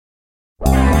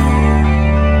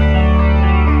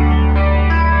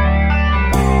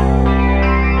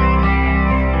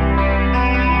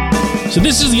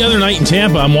this is the other night in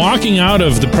Tampa. I'm walking out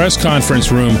of the press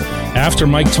conference room after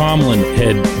Mike Tomlin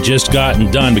had just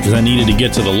gotten done because I needed to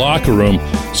get to the locker room.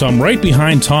 So I'm right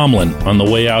behind Tomlin on the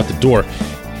way out the door.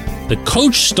 The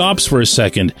coach stops for a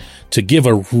second to give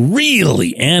a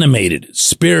really animated,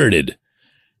 spirited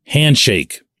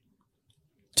handshake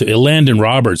to Elandon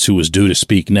Roberts, who was due to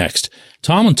speak next.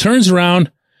 Tomlin turns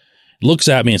around, looks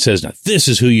at me and says, "Now this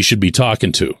is who you should be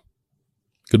talking to.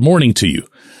 Good morning to you."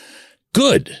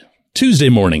 Good Tuesday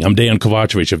morning. I'm Dejan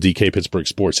Kovacevic of DK Pittsburgh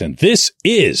Sports, and this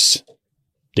is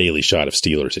Daily Shot of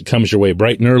Steelers. It comes your way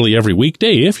bright and early every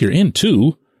weekday if you're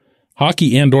into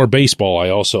hockey and or baseball. I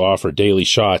also offer daily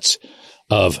shots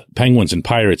of Penguins and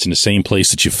Pirates in the same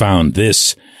place that you found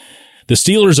this. The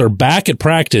Steelers are back at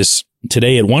practice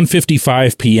today at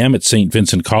 1:55 p.m. at St.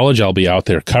 Vincent College. I'll be out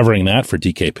there covering that for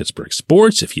DK Pittsburgh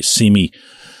Sports. If you see me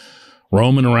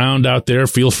roaming around out there,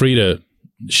 feel free to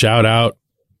shout out,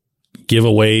 give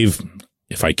a wave.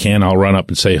 If I can, I'll run up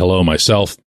and say hello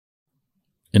myself.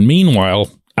 And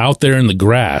meanwhile, out there in the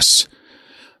grass,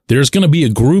 there's going to be a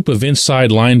group of inside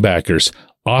linebackers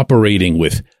operating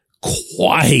with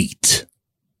quite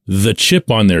the chip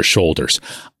on their shoulders.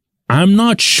 I'm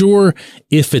not sure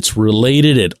if it's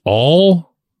related at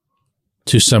all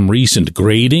to some recent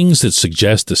gradings that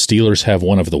suggest the Steelers have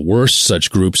one of the worst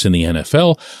such groups in the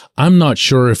NFL. I'm not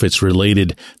sure if it's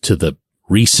related to the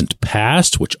recent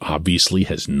past, which obviously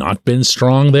has not been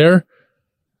strong there.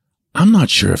 I'm not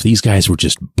sure if these guys were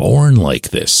just born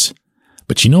like this.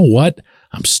 But you know what?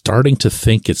 I'm starting to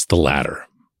think it's the latter.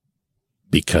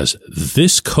 Because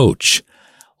this coach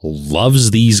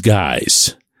loves these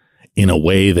guys in a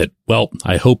way that, well,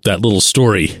 I hope that little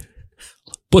story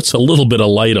puts a little bit of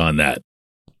light on that.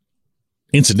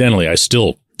 Incidentally, I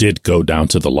still did go down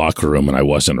to the locker room and I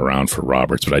wasn't around for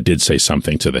Roberts, but I did say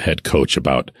something to the head coach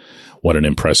about what an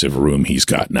impressive room he's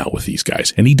got now with these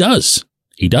guys. And he does.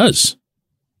 He does.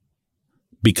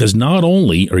 Because not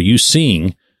only are you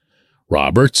seeing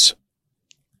Roberts,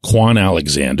 Quan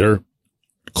Alexander,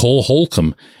 Cole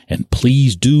Holcomb, and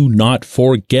please do not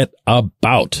forget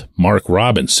about Mark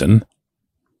Robinson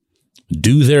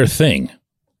do their thing,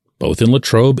 both in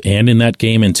Latrobe and in that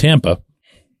game in Tampa,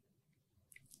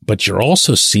 but you're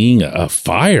also seeing a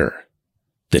fire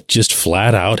that just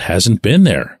flat out hasn't been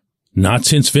there. Not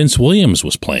since Vince Williams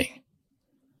was playing.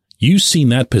 You've seen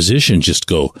that position just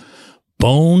go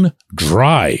bone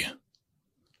dry.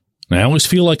 And I always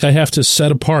feel like I have to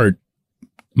set apart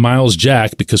Miles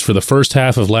Jack because for the first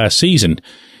half of last season,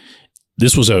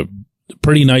 this was a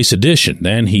pretty nice addition.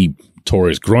 Then he tore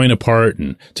his groin apart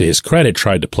and, to his credit,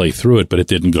 tried to play through it, but it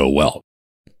didn't go well.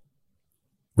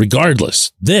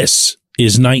 Regardless, this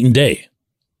is night and day.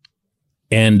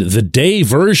 And the day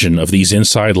version of these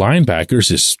inside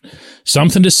linebackers is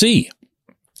something to see.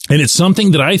 And it's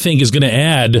something that I think is going to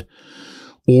add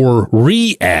or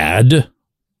re-add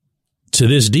to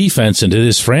this defense and to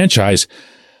this franchise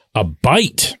a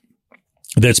bite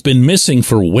that's been missing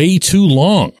for way too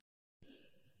long.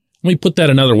 Let me put that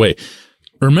another way.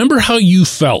 Remember how you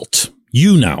felt,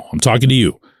 I'm talking to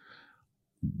you,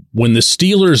 when the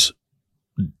Steelers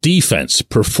defense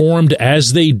performed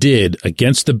as they did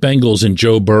against the Bengals and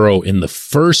Joe Burrow in the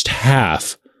first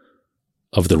half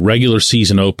of the regular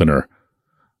season opener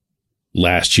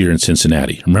last year in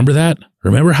Cincinnati. Remember that?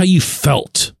 Remember how you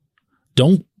felt.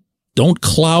 Don't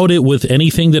cloud it with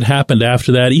anything that happened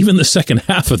after that, even the second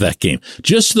half of that game.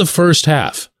 Just the first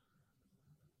half.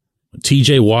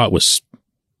 TJ Watt was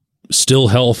still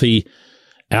healthy.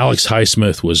 Alex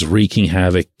Highsmith was wreaking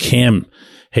havoc. Cam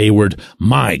Hayward,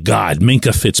 my God,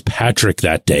 Minkah Fitzpatrick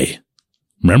that day.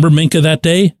 Remember Minkah that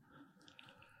day?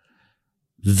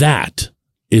 That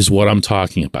is what I'm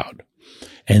talking about.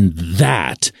 And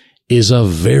that is a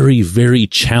very, very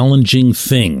challenging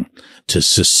thing to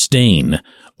sustain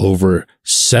over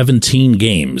 17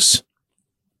 games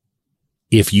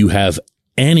if you have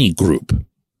any group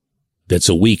that's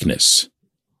a weakness.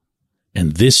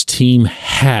 And this team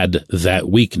had that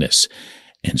weakness.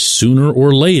 And sooner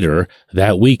or later,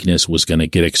 that weakness was going to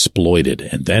get exploited,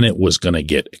 and then it was going to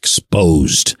get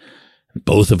exposed.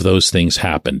 Both of those things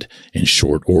happened in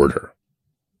short order,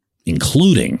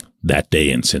 including that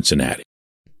day in Cincinnati.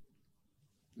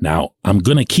 Now, I'm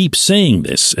going to keep saying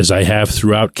this as I have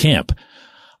throughout camp.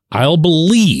 I'll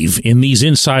believe in these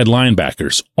inside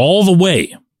linebackers all the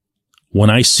way when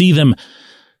I see them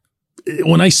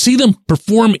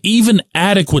perform even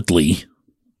adequately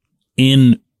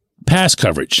in pass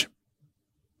coverage.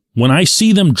 When I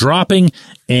see them dropping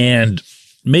and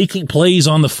making plays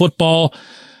on the football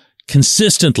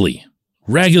consistently,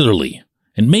 regularly,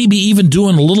 and maybe even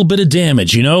doing a little bit of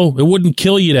damage, it wouldn't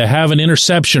kill you to have an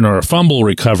interception or a fumble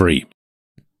recovery.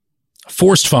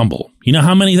 Forced fumble. You know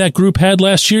how many that group had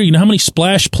last year? You know how many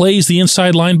splash plays the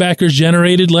inside linebackers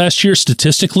generated last year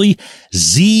statistically?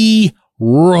 0.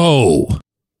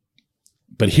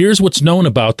 But here's what's known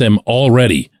about them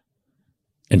already.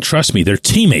 And trust me, their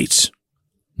teammates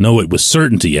know it with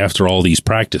certainty after all these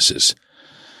practices.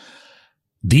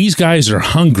 These guys are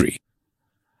hungry.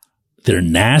 They're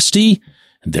nasty.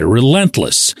 They're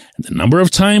relentless. And the number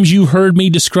of times you heard me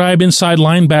describe inside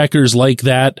linebackers like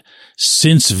that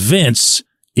since Vince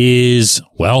is,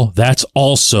 well, that's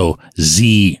also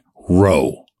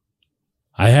 0.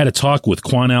 I had a talk with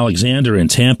Quan Alexander in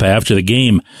Tampa after the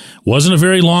game. Wasn't a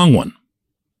very long one.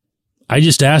 I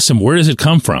just asked him, where does it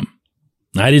come from?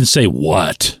 I didn't say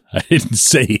what. I didn't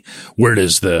say, where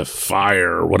does the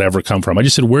fire or whatever come from? I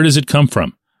just said, where does it come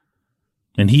from?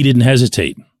 And he didn't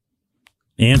hesitate.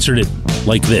 Answered it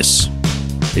like this.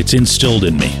 It's instilled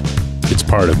in me. It's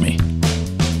part of me.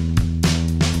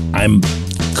 I'm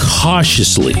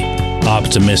cautiously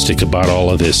optimistic about all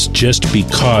of this just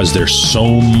because there's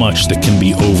so much that can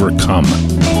be overcome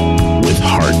with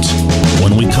heart.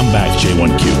 When we come back,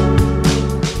 J1Q.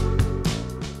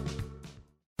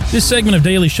 This segment of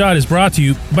Daily Shot is brought to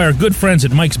you by our good friends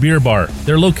at Mike's Beer Bar.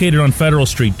 They're located on Federal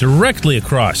Street, directly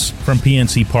across from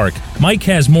PNC Park. Mike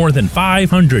has more than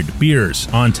 500 beers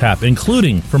on tap,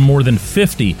 including from more than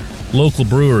 50 local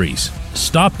breweries.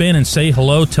 Stop in and say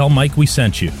hello. Tell Mike we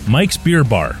sent you. Mike's Beer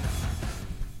Bar.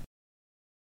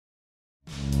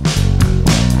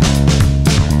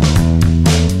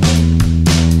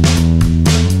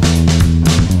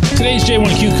 Today's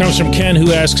J1Q comes from Ken,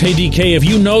 who asks, hey, DK, have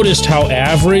you noticed how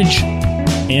average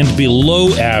and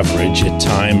below average at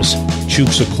times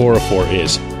Chuks Okorafor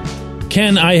is?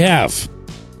 Ken, I have.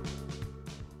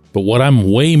 But what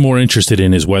I'm way more interested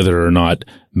in is whether or not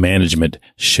management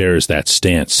shares that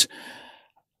stance.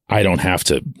 I don't have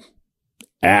to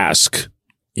ask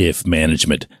if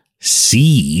management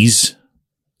sees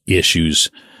issues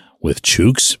with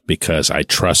Chuks because I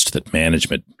trust that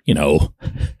management,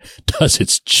 does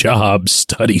its job,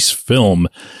 studies film,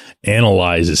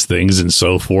 analyzes things and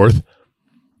so forth.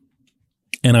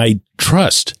 And I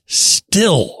trust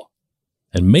still,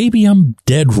 and maybe I'm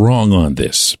dead wrong on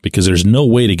this because there's no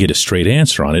way to get a straight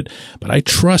answer on it, but I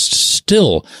trust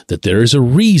still that there is a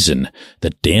reason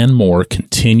that Dan Moore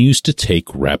continues to take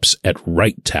reps at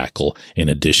right tackle in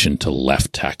addition to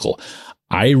left tackle.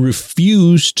 I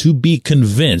refuse to be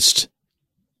convinced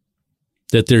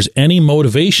that there's any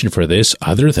motivation for this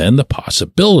other than the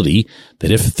possibility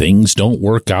that if things don't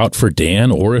work out for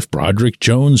Dan or if Broderick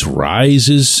Jones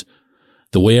rises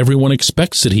the way everyone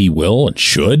expects that he will and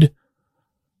should,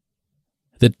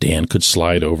 that Dan could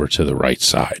slide over to the right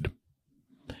side.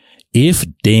 If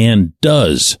Dan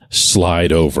does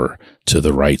slide over to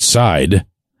the right side, and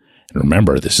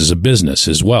remember, this is a business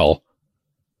as well,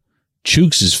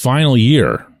 Chuks' final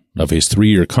year of his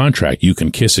 3-year contract, you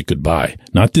can kiss it goodbye.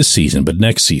 Not this season, but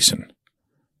next season.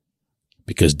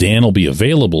 Because Dan will be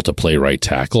available to play right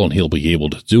tackle, and he'll be able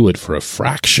to do it for a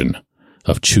fraction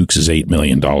of Chuks' $8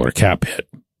 million cap hit.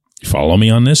 You follow me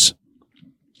on this?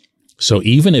 So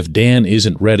even if Dan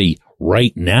isn't ready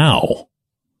right now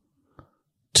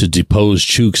to depose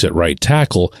Chuks at right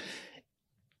tackle,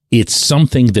 it's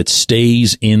something that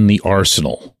stays in the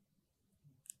arsenal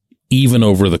even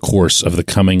over the course of the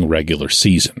coming regular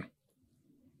season.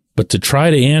 But to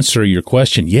try to answer your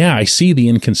question, yeah, I see the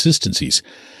inconsistencies.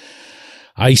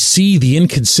 I see the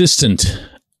inconsistent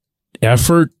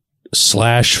effort /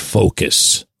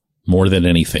 focus more than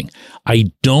anything.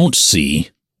 I don't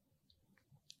see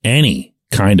any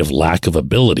kind of lack of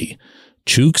ability.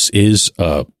 Chuks is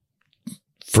a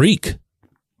freak.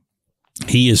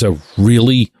 He is a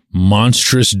really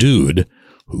monstrous dude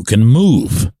who can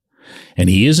move. And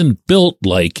he isn't built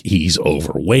like he's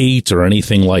overweight or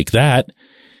anything like that.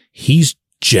 He's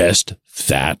just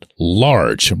that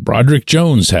large. Broderick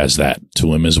Jones has that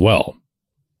to him as well.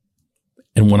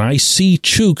 And when I see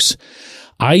Chuks,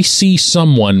 I see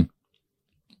someone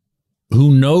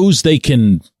who knows they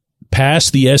can pass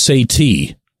the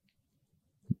SAT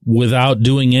without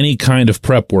doing any kind of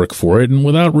prep work for it and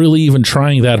without really even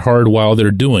trying that hard while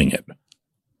they're doing it.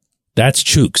 That's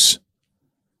Chuks.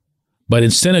 But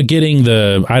instead of getting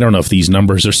I don't know if these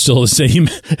numbers are still the same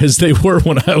as they were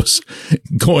when I was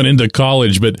going into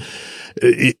college, but,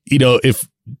 if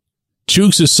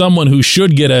Chuks is someone who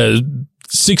should get a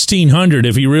 1,600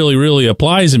 if he really, really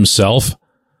applies himself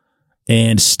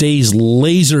and stays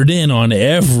lasered in on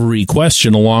every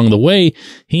question along the way,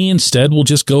 he instead will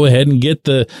just go ahead and get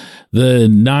the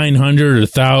 900 or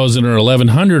 1,000 or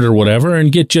 1,100 or whatever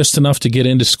and get just enough to get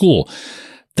into school.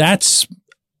 That's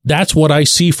what I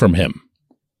see from him.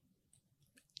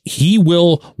 he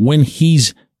will, when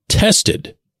he's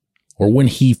tested or when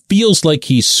he feels like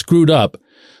he's screwed up,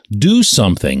 do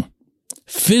something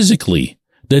physically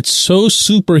that's so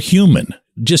superhuman,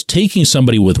 just taking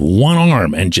somebody with one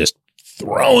arm and just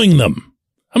throwing them.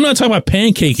 I'm not talking about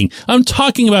pancaking. I'm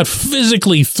talking about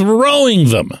physically throwing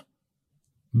them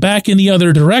back in the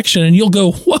other direction. And you'll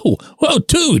go, whoa,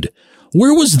 dude,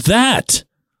 where was that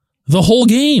the whole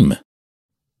game?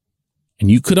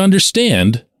 And you could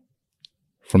understand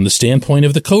from the standpoint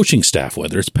of the coaching staff,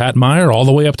 whether it's Pat Meyer all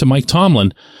the way up to Mike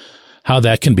Tomlin, how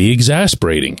that can be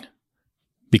exasperating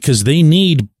because they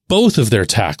need both of their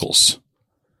tackles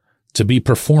to be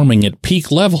performing at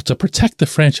peak level to protect the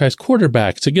franchise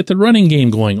quarterback, to get the running game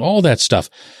going, all that stuff.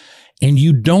 And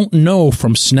you don't know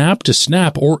from snap to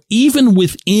snap or even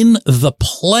within the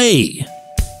play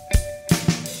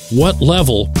what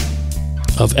level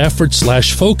of effort /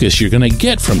 focus you're going to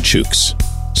get from Chooks.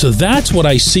 So that's what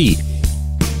I see.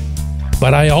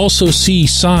 But I also see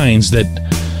signs that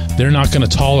they're not going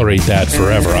to tolerate that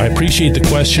forever. I appreciate the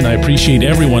question. I appreciate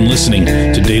everyone listening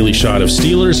to Daily Shot of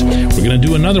Steelers. We're going to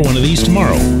do another one of these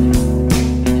tomorrow.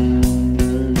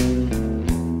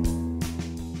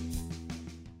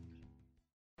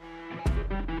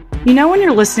 You know when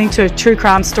you're listening to a true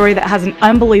crime story that has an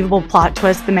unbelievable plot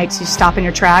twist that makes you stop in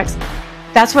your tracks?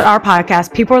 That's what our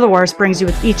podcast, People Are the Worst, brings you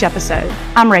with each episode.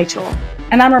 I'm Rachel.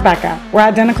 And I'm Rebecca. We're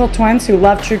identical twins who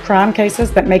love true crime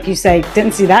cases that make you say,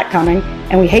 didn't see that coming,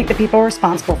 and we hate the people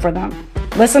responsible for them.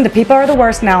 Listen to People Are the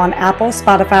Worst now on Apple,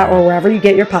 Spotify, or wherever you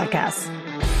get your podcasts.